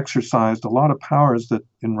 exercised a lot of powers that,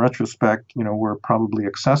 in retrospect, were probably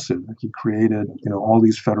excessive. He created, all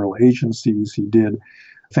these federal agencies. He did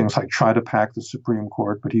things like try to pack the Supreme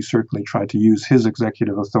Court, but he certainly tried to use his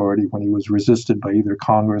executive authority when he was resisted by either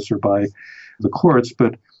Congress or by the courts.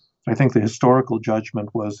 But I think the historical judgment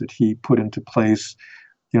was that he put into place,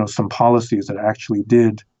 some policies that actually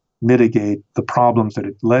did mitigate the problems that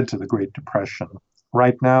it led to the Great Depression.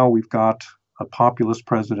 Right now, we've got a populist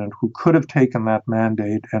president who could have taken that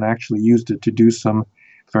mandate and actually used it to do some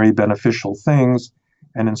very beneficial things.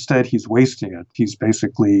 And instead, he's wasting it. He's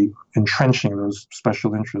basically entrenching those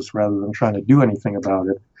special interests rather than trying to do anything about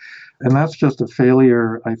it. And that's just a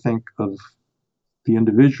failure, I think, of the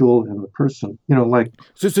individual and the person.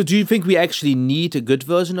 So do you think we actually need a good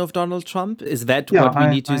version of Donald Trump? Is that what we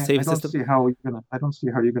need to save the system? I don't see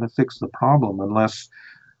how you're going to fix the problem unless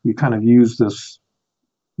you kind of use this,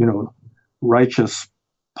 righteous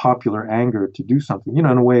popular anger to do something. In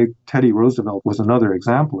a way, Teddy Roosevelt was another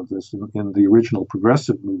example of this in the original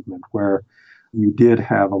progressive movement, where you did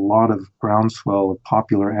have a lot of groundswell of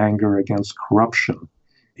popular anger against corruption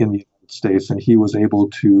in the United States, and he was able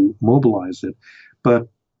to mobilize it. But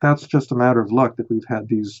that's just a matter of luck that we've had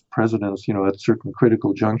these presidents, at certain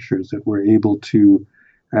critical junctures that were able to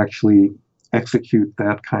actually execute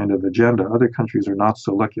that kind of agenda. Other countries are not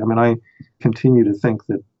so lucky. I continue to think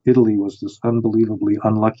that Italy was this unbelievably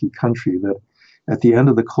unlucky country that at the end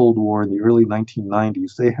of the Cold War in the early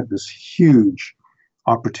 1990s, they had this huge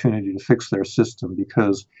opportunity to fix their system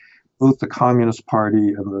because both the Communist Party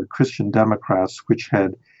and the Christian Democrats, which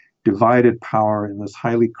had divided power in this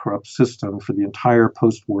highly corrupt system for the entire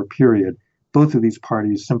post-war period, both of these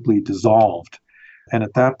parties simply dissolved. And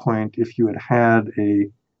at that point, if you had a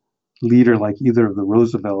leader like either of the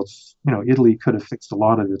Roosevelts, Italy could have fixed a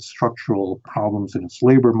lot of its structural problems in its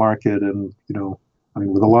labor market and,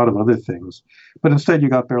 with a lot of other things. But instead, you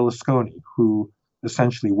got Berlusconi, who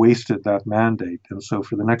essentially wasted that mandate. And so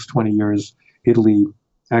for the next 20 years, Italy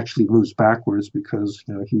actually moves backwards because,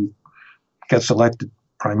 he gets elected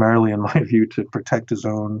primarily, in my view, to protect his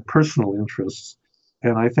own personal interests.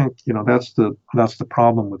 And I think, that's the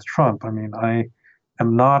problem with Trump. I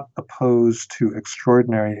am not opposed to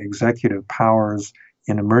extraordinary executive powers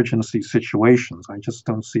in emergency situations. I just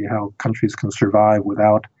don't see how countries can survive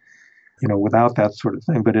without that sort of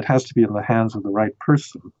thing. But it has to be in the hands of the right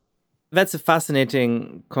person. That's a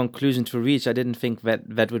fascinating conclusion to reach. I didn't think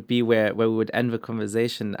that would be where we would end the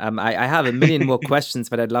conversation. I have a million more questions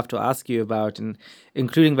that I'd love to ask you about, and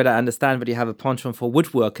including that I understand that you have a penchant for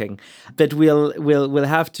woodworking. But we'll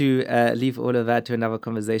have to leave all of that to another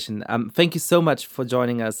conversation. Thank you so much for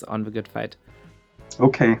joining us on The Good Fight.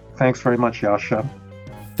 Okay, thanks very much, Yasha.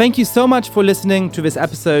 Thank you so much for listening to this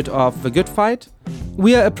episode of The Good Fight.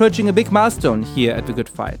 We are approaching a big milestone here at The Good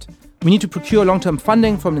Fight. We need to procure long-term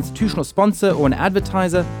funding from an institutional sponsor or an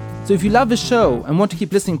advertiser. So if you love this show and want to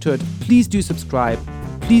keep listening to it, please do subscribe.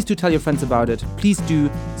 Please do tell your friends about it. Please do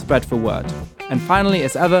spread the word. And finally,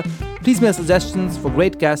 as ever, please mail suggestions for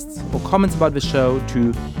great guests or comments about the show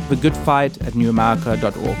to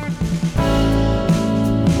thegoodfight@newamerica.org.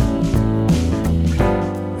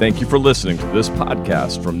 Thank you for listening to this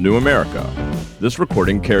podcast from New America. This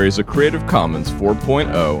recording carries a Creative Commons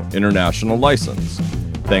 4.0 international license.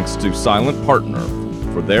 Thanks to Silent Partner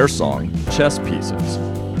for their song, Chess Pieces.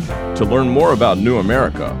 To learn more about New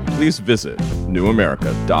America, please visit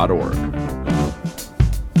newamerica.org.